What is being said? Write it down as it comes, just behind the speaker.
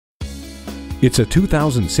It's a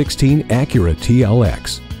 2016 Acura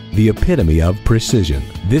TLX, the epitome of precision.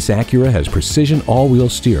 This Acura has precision all-wheel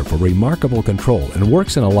steer for remarkable control and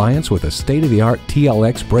works in alliance with a state-of-the-art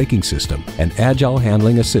TLX braking system and agile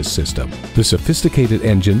handling assist system. The sophisticated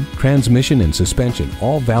engine, transmission, and suspension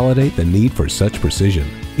all validate the need for such precision.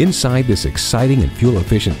 Inside this exciting and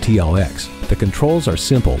fuel-efficient TLX, the controls are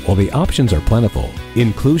simple while the options are plentiful.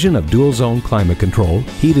 Inclusion of dual-zone climate control,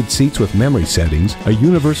 heated seats with memory settings, a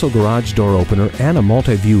universal garage door opener, and a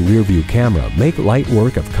multi-view rear-view camera make light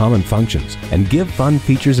work of common functions and give fun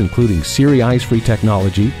features including Siri eyes-free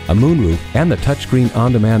technology, a moonroof, and the touchscreen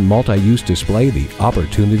on-demand multi-use display the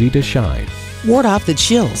opportunity to shine. Ward off the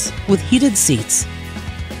chills with heated seats.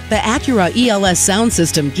 The Acura ELS sound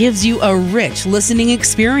system gives you a rich listening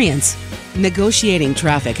experience. Negotiating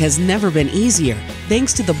traffic has never been easier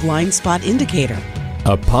thanks to the blind spot indicator.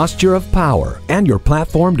 A posture of power and your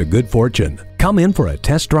platform to good fortune. Come in for a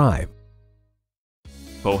test drive.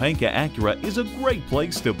 Pohanka Acura is a great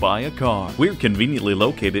place to buy a car. We're conveniently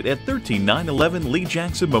located at 13911 Lee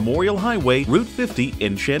Jackson Memorial Highway, Route 50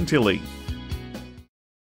 in Chantilly.